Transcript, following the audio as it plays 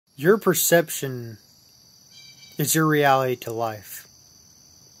Your perception is your reality to life.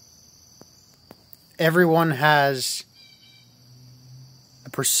 Everyone has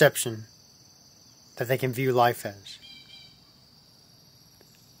a perception that they can view life as.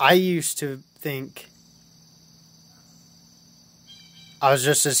 I used to think I was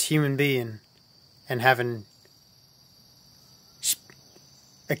just this human being and having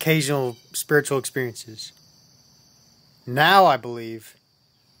occasional spiritual experiences. Now I believe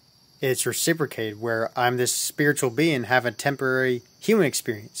it's reciprocated, where I'm this spiritual being having a temporary human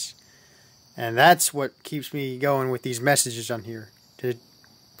experience. And that's what keeps me going with these messages on here. To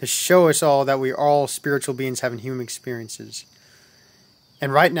show us all that we are all spiritual beings having human experiences.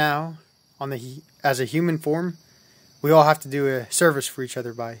 And right now, as a human form, we all have to do a service for each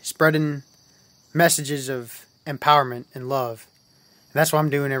other by spreading messages of empowerment and love. And that's what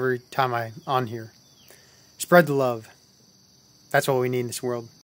I'm doing every time I'm on here. Spread the love. That's what we need in this world.